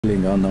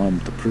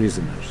unarmed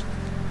prisoners.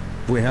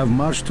 We have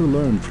much to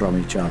learn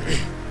from each other.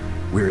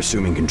 We're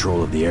assuming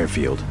control of the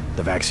airfield.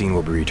 The vaccine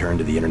will be returned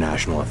to the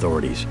international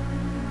authorities.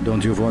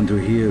 Don't you want to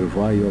hear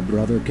why your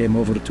brother came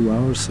over to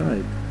our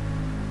side?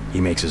 He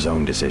makes his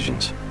own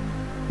decisions.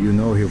 You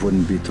know he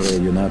wouldn't betray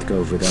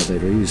UNATCO without a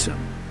reason.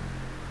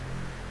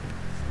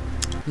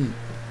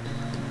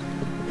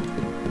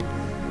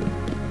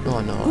 Oh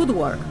no. Good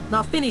work.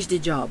 Now finish the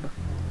job.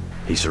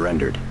 He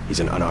surrendered. He's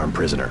an unarmed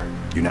prisoner.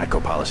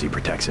 UNATCO policy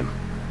protects him.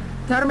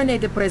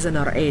 Terminate the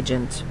prisoner,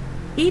 Agent.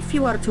 If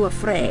you are too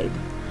afraid,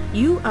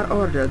 you are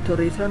ordered to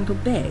return to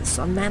base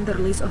on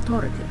Manderley's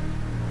authority.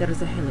 There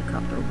is a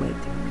helicopter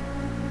waiting.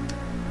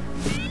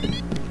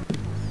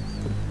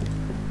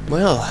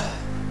 Well,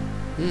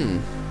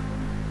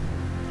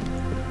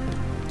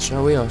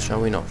 shall we or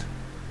shall we not?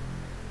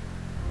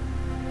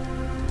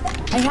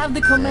 I have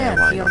the command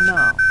why here not?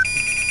 now.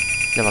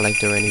 Never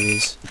liked her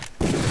anyways.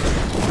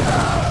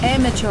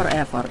 Amateur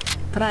effort.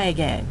 Try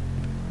again.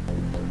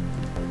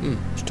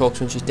 She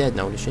talks when she's dead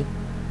now, does she?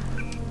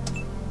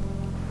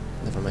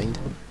 Never mind.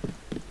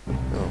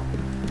 Oh,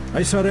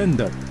 I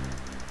surrender.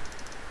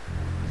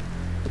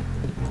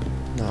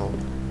 no.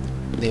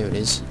 There it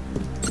is.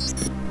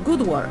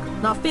 Good work.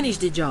 Now finish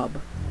the job.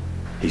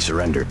 He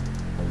surrendered.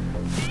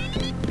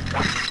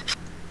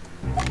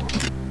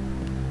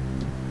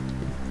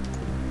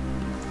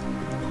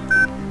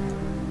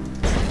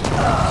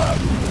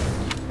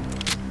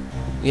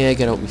 Yeah,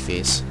 get out my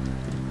face.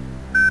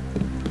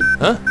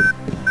 Huh?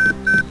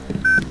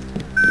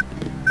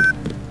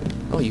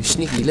 Oh, you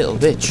sneaky little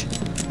bitch.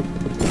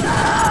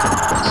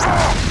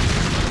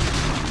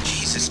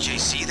 Jesus,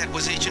 JC, that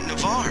was Agent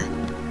Navarre.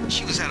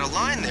 She was out of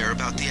line there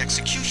about the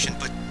execution,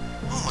 but...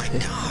 Oh my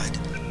god.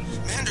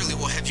 Manderley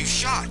will have you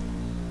shot.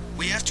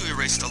 We have to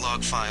erase the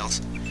log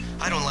files.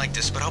 I don't like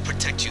this, but I'll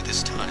protect you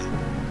this time.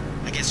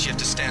 I guess you have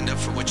to stand up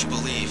for what you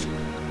believe.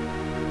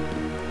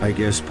 I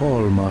guess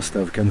Paul must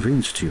have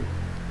convinced you.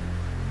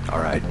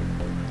 Alright.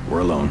 We're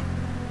alone.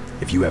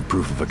 If you have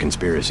proof of a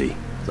conspiracy,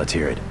 let's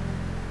hear it.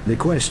 The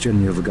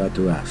question you've got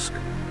to ask,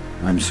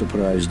 I'm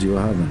surprised you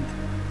haven't,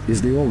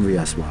 is the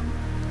obvious one.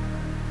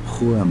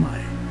 Who am I?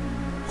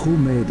 Who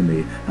made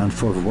me, and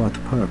for what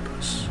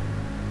purpose?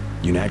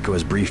 UNATCO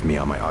has briefed me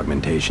on my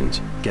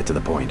augmentations. Get to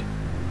the point.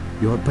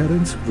 Your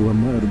parents were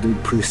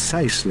murdered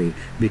precisely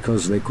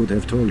because they could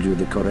have told you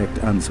the correct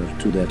answer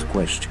to that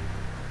question.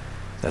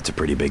 That's a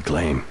pretty big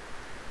claim.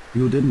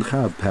 You didn't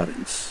have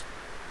parents.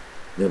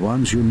 The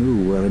ones you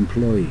knew were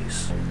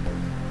employees.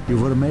 You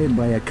were made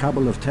by a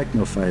cabal of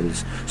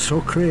technophiles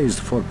so crazed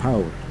for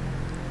power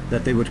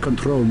that they would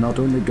control not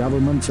only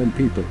governments and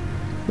people,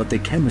 but the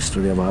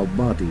chemistry of our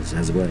bodies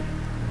as well.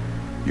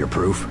 Your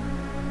proof?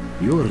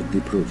 You're the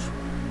proof.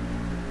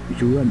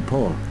 You and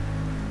Paul.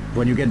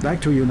 When you get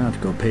back to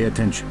UNATCO, pay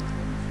attention.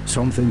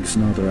 Something's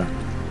not right.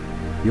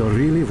 You're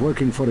really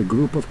working for a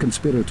group of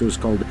conspirators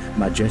called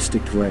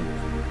Majestic 12.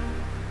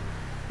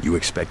 You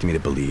expect me to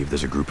believe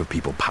there's a group of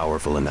people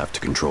powerful enough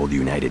to control the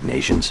United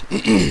Nations?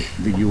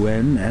 The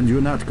UN and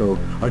UNATCO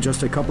are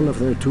just a couple of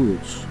their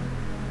tools.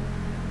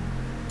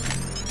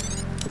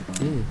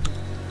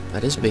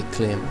 That is a big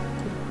claim.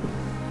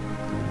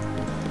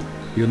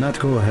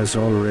 UNATCO has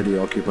already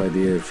occupied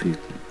the airfield.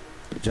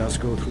 Just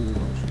go through the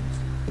motions.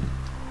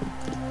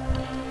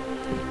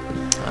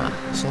 Ah,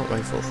 assault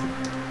rifle.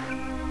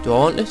 Do I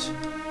want it?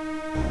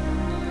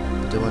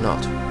 Do I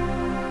not?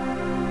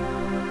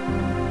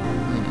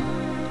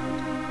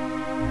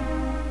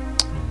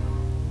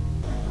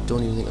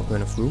 Don't even think I've got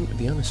enough room, to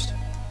be honest.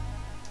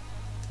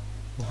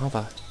 Or have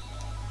I?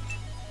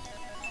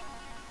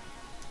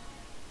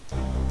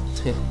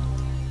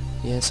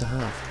 Yes, I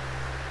have.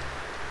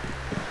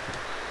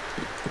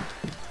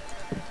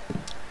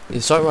 The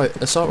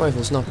assault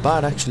rifle's not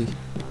bad, actually.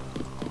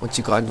 Once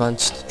you've got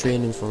advanced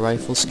training for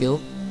rifle skill.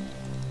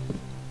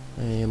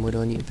 Where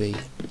do I need to be?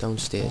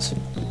 Downstairs.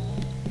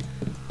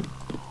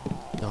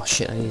 Oh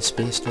shit, I need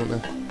space, don't I?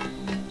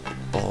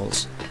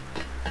 Balls.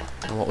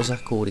 And what was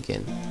that code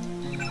again?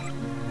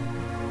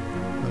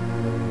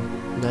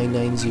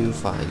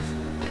 9905.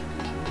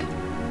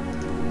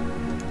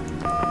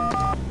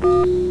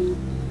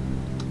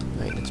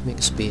 Right, let's make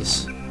a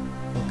space.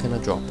 What can I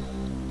drop?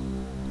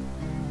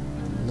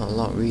 Not a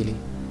lot, really.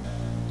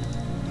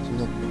 There's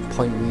no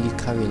point really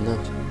carrying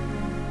that.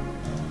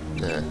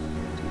 Nah.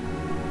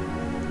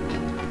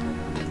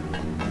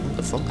 What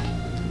the fuck?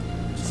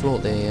 Just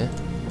float there, yeah?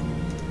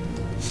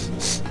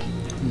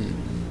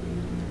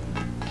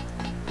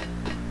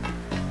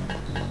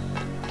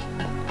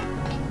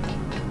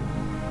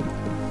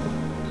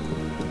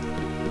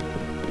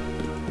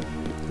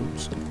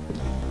 Oops.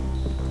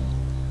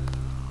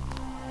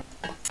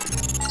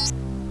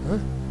 Huh?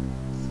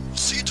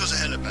 See to the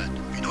helipad.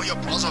 We know your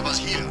brother was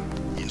here.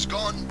 He's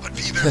gone, but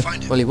we will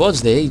find him. Well, he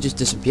was there, he just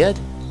disappeared.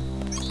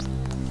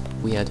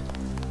 Weird.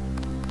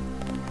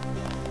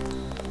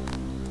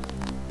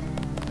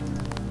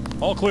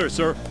 All clear,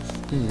 sir.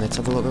 Let's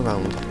have a look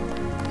around.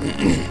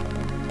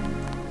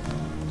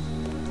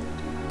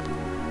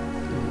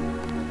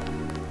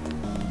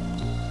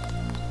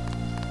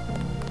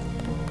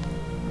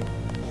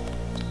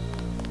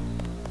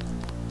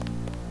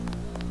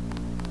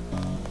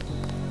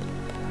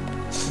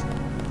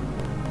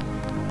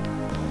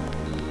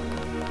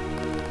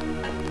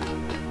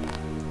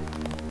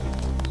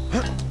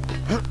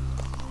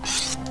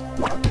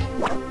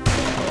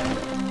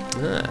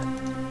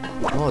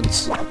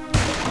 pods.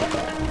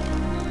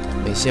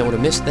 You see, I would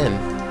have missed them.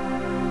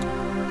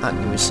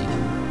 Accuracy.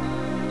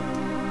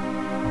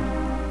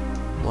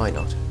 Why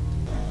not?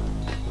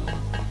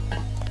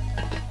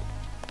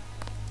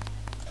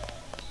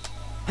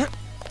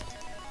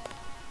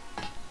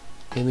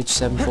 Image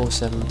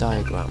 747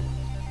 diagram.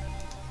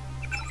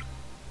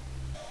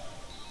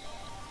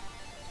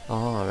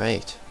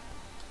 Alright.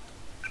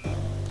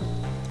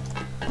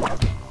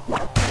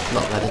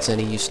 Not that it's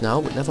any use now,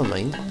 but never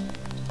mind.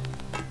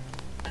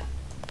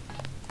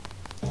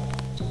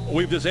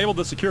 We've disabled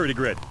the security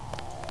grid.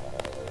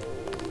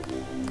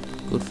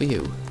 Good for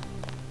you.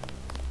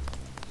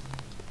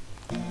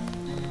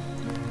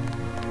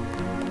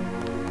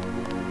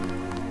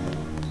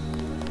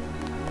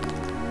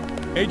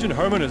 Agent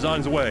Herman is on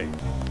his way.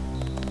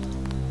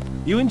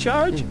 You in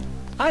charge?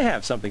 I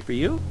have something for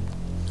you.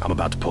 I'm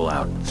about to pull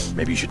out.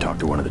 Maybe you should talk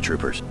to one of the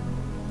troopers.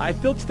 I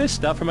filched this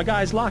stuff from a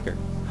guy's locker.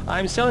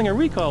 I'm selling a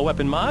recoil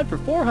weapon mod for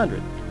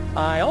 400.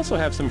 I also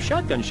have some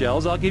shotgun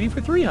shells I'll give you for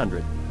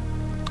 300.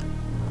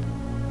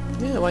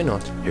 Yeah, why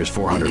not? Here's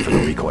 400 for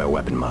the recoil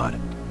weapon mod.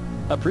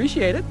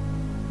 Appreciate it.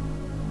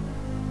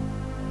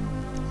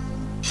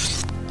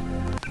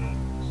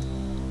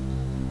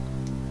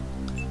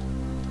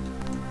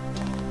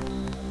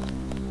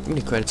 How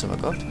many credits have I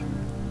got?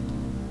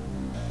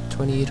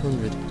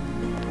 2,800.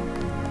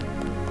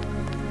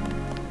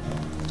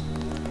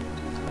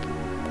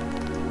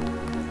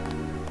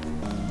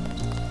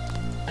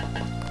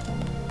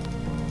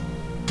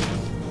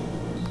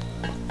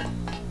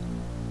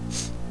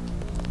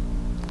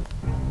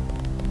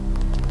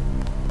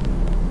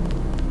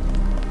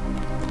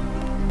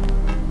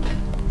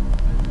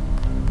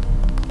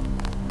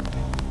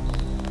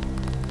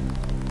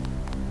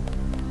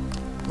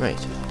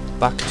 Right,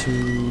 back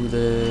to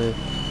the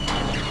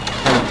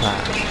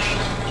helipad.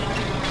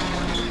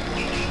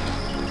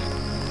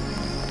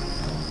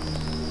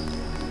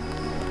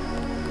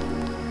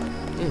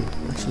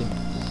 Actually,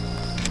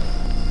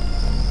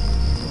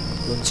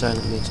 gun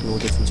silent makes no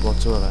difference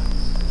whatsoever.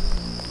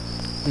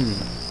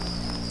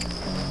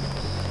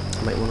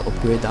 I might want to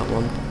upgrade that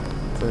one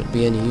for it to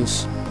be any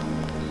use.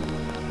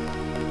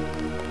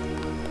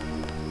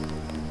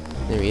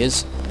 There he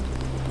is,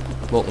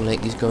 walking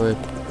like he's got a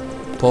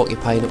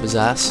porcupine up his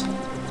ass.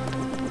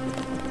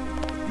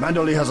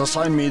 Manderley has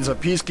assigned me the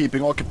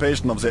peacekeeping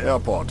occupation of the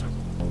airport.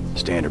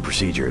 Standard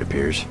procedure, it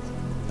appears.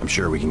 I'm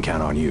sure we can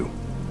count on you.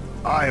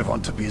 I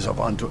want to be the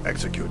one to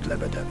execute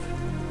Lebedev.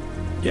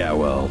 Yeah,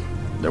 well,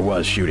 there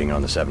was shooting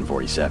on the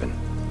 747.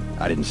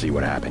 I didn't see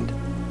what happened.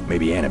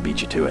 Maybe Anna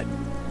beat you to it.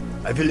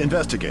 I will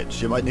investigate.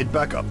 She might need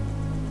backup.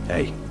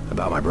 Hey,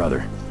 about my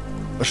brother.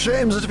 A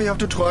shame that we have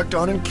to track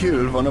down and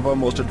kill one of our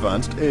most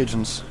advanced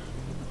agents.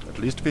 At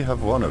least we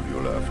have one of you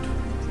left.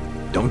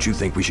 Don't you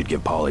think we should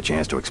give Paul a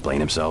chance to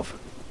explain himself?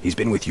 He's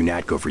been with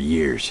UNATCO for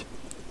years.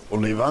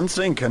 Only one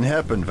thing can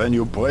happen when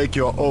you break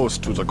your oath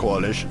to the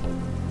Coalition.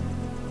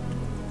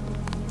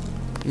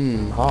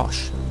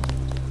 Harsh.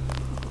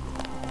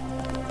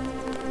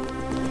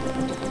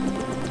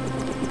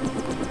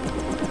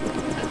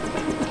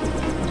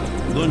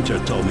 Gunter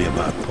told me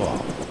about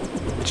Paul.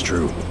 It's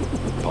true.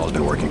 Paul's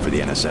been working for the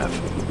NSF.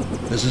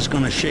 This is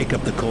gonna shake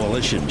up the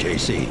Coalition,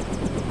 JC.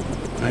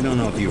 I don't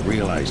know if you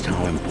realized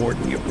how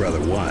important your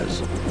brother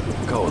was.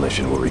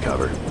 Coalition will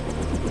recover.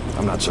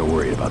 I'm not so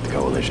worried about the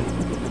Coalition.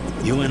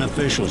 UN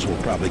officials will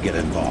probably get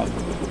involved.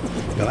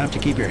 You'll have to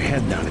keep your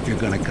head down if you're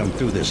gonna come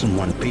through this in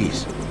one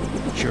piece.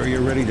 Sure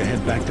you're ready to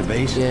head back to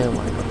base? Yeah,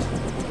 why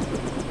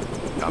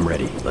not? I'm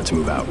ready. Let's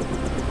move out.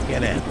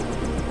 Get in.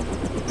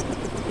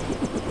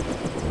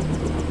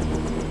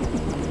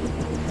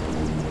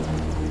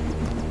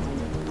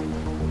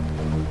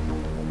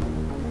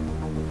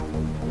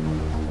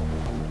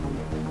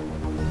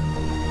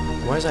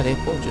 Why is that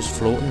airport just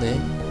floating there?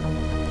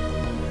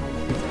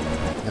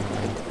 Never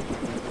mind.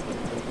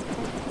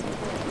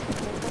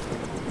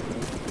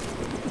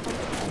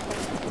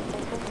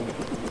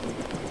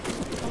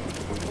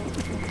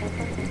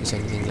 Is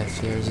anything left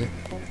here, is it?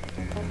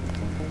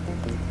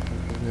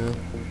 No.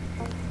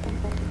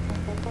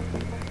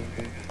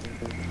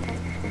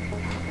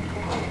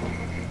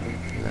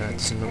 Nah, it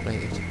doesn't look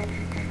like it.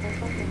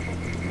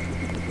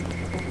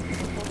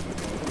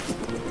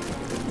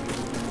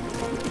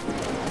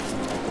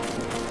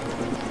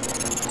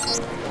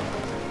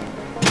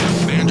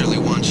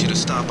 wants you to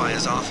stop by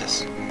his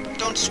office.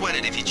 Don't sweat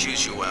it if he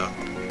chews you out.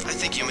 I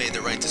think you made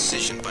the right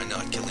decision by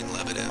not killing